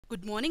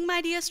Good morning,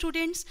 my dear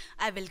students.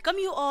 I welcome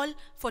you all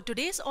for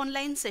today's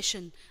online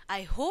session.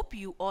 I hope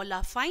you all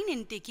are fine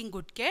and taking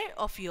good care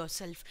of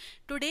yourself.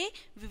 Today,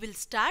 we will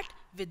start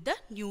with the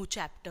new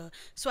chapter.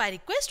 So, I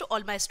request all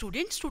my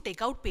students to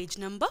take out page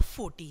number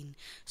 14.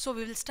 So,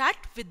 we will start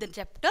with the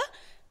chapter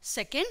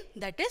second,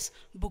 that is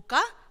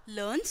Bukka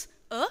learns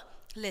a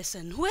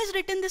lesson. Who has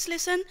written this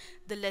lesson?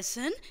 The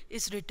lesson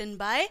is written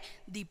by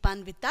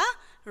Deepanvita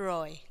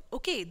Roy.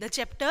 Okay, the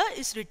chapter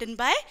is written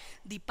by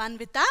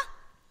Deepanvita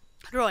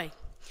Roy.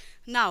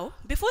 Now,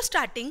 before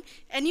starting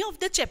any of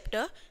the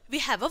chapter, we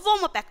have a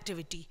warm-up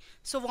activity.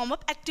 So,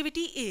 warm-up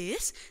activity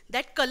is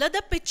that color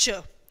the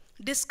picture.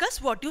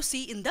 Discuss what you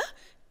see in the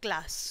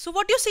class. So,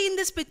 what you see in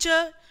this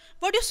picture?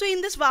 What you see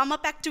in this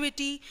warm-up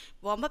activity?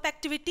 Warm-up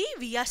activity,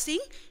 we are seeing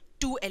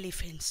two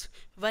elephants.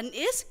 One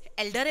is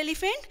elder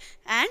elephant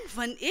and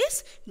one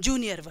is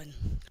junior one.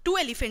 Two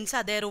elephants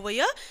are there over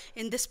here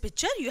in this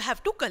picture. You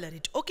have to color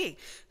it. Okay.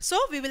 So,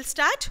 we will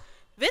start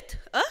with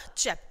a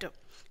chapter.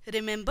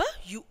 Remember,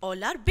 you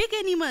all are big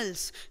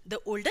animals. The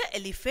older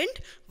elephant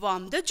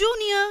warmed the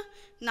junior.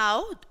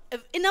 Now,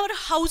 in our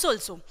house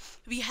also,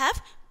 we have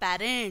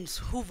parents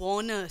who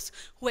warn us,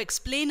 who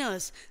explain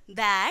us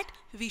that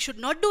we should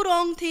not do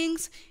wrong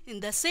things.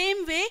 In the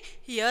same way,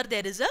 here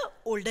there is a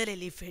older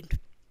elephant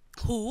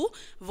who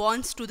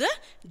warns to the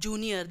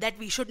junior that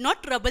we should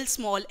not trouble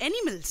small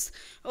animals.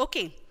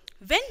 Okay.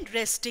 When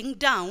resting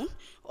down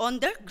on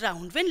the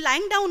ground, when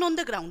lying down on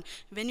the ground,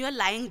 when you are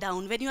lying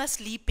down, when you are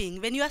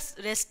sleeping, when you are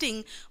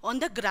resting on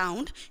the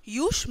ground,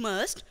 you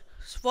must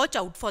watch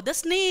out for the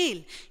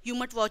snail. You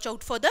must watch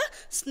out for the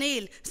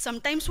snail.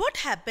 Sometimes what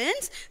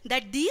happens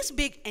that these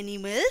big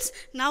animals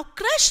now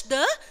crush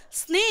the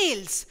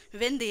snails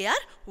when they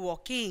are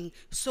walking.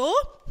 So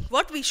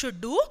what we should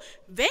do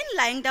when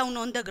lying down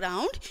on the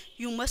ground,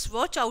 you must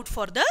watch out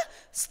for the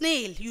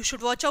snail. You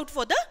should watch out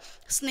for the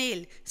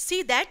snail.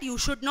 See that you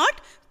should not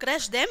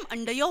crush them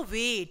under your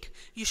weight.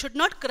 You should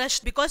not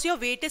crush because your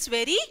weight is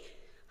very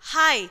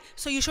high.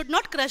 So you should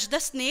not crush the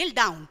snail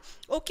down.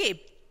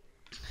 Okay.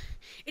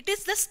 It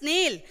is the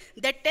snail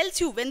that tells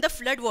you when the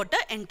flood water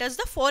enters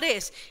the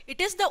forest.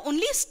 It is the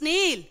only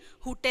snail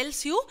who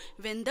tells you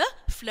when the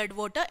flood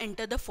water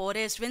enters the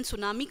forest. When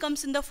tsunami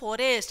comes in the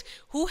forest,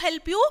 who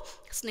help you?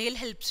 Snail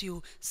helps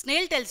you.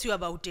 Snail tells you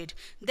about it.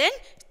 Then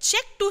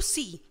check to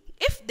see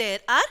if there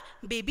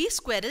are baby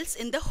squirrels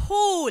in the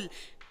hole.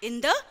 In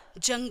the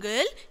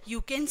jungle, you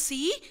can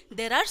see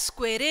there are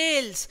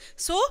squirrels.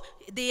 So,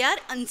 they are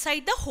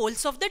inside the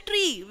holes of the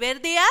tree. Where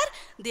they are?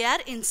 They are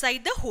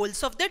inside the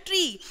holes of the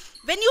tree.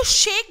 When you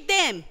shake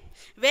them,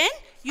 when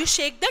you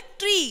shake the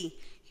tree,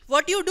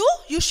 what you do?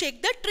 You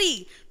shake the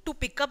tree to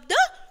pick up the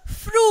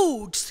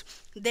fruits.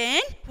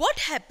 Then what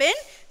happen?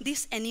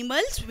 These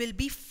animals will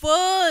be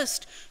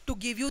first to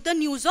give you the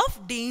news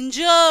of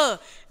danger.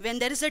 When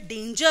there is a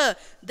danger,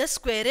 the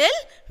squirrel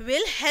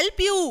will help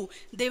you.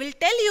 They will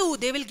tell you,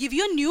 they will give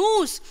you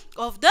news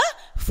of the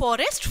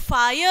forest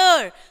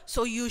fire.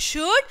 So you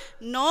should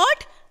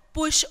not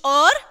push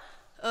or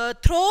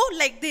throw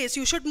like this.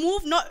 You should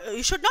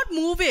you should not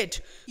move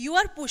it. You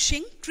are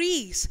pushing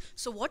trees.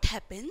 So what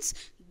happens?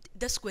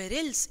 The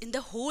squirrels in the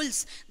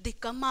holes, they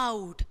come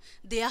out.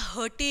 They are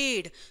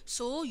hurted.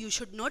 So you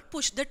should not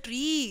push the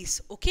trees.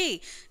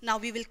 Okay. Now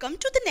we will come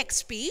to the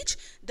next page.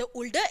 The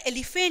older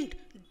elephant,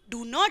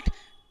 do not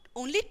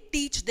only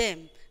teach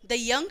them, the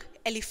young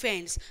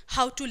elephants,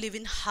 how to live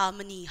in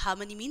harmony.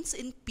 Harmony means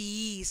in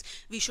peace.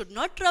 We should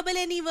not trouble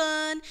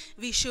anyone.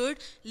 We should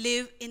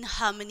live in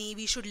harmony.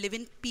 We should live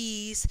in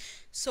peace.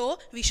 So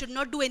we should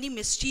not do any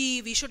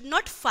mischief. We should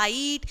not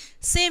fight.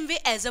 Same way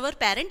as our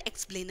parent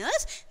explain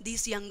us,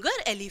 these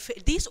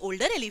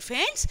older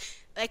elephants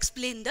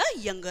explain the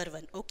younger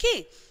one.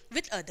 Okay,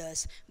 with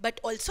others, but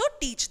also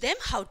teach them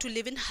how to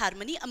live in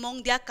harmony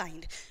among their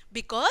kind,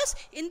 because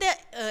in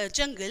the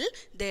jungle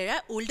there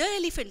are older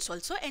elephants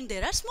also and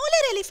there are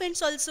smaller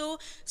elephants also.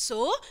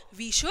 So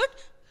we should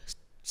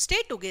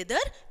stay together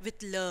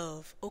with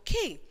love.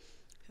 Okay.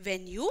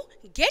 When you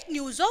get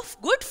news of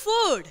good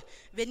food,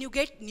 when you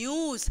get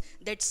news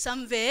that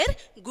somewhere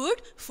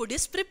good food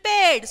is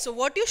prepared, so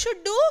what you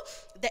should do?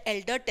 The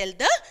elder tell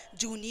the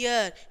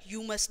junior,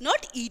 you must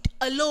not eat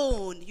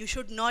alone. You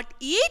should not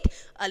eat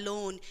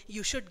alone.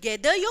 You should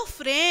gather your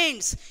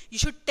friends. You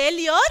should tell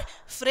your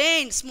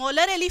friends,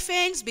 smaller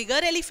elephants, bigger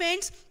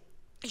elephants,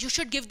 you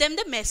should give them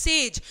the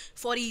message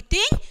for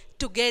eating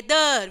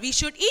together. We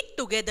should eat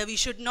together. We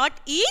should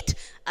not eat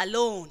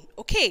alone.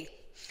 Okay.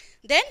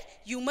 Then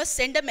you must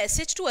send a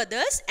message to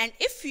others, and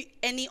if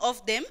any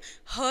of them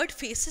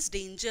faces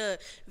danger.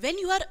 When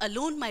you are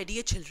alone, my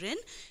dear children,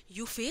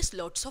 you face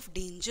lots of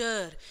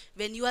danger.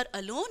 When you are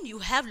alone, you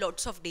have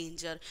lots of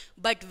danger.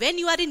 But when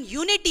you are in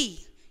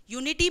unity,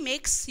 unity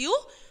makes you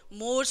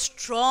more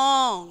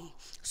strong.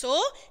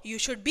 So you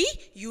should be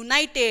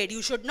united.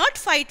 You should not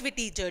fight with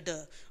each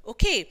other.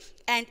 Okay.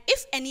 And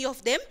if any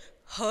of them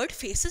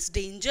faces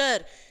danger,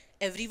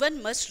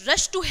 everyone must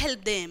rush to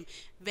help them.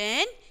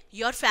 When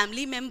your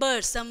family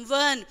member,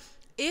 someone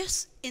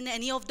is in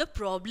any of the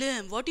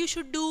problem, what you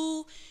should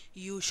do?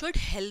 you should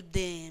help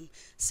them.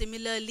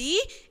 Similarly,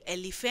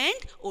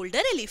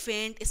 older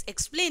elephant is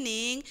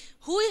explaining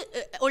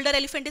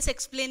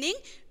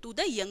to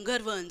the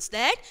younger ones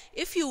that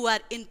if you are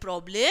in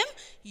problem,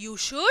 you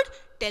should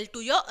tell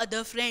to your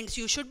other friends.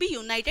 You should be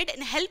united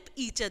and help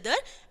each other.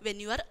 When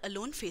you are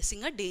alone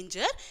facing a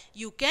danger,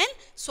 you can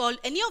solve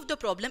any of the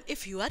problem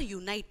if you are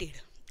united.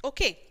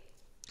 Okay.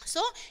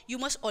 So you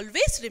must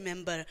always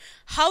remember,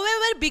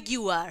 however big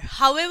you are,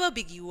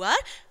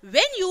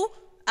 when you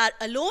are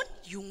alone,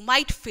 you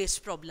might face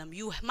problem.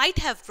 You might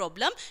have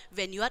problem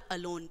when you are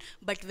alone.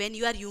 But when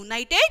you are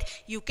united,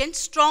 you can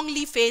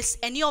strongly face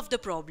any of the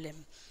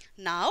problem.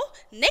 Now,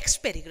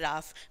 next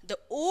paragraph. The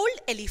old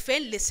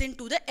elephant listened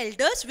to the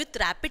elders with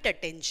rapid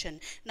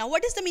attention. Now,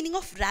 what is the meaning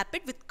of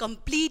rapid? With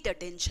complete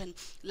attention.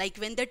 Like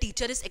when the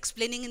teacher is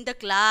explaining in the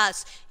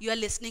class, you are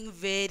listening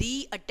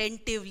very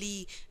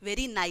attentively,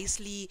 very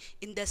nicely.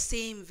 In the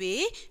same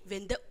way,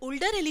 when the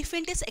older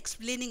elephant is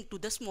explaining to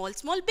the small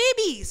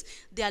babies,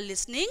 they are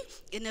listening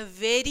in a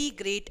very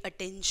great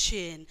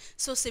attention.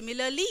 So,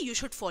 similarly, you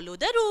should follow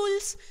the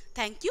rules.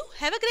 Thank you.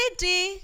 Have a great day.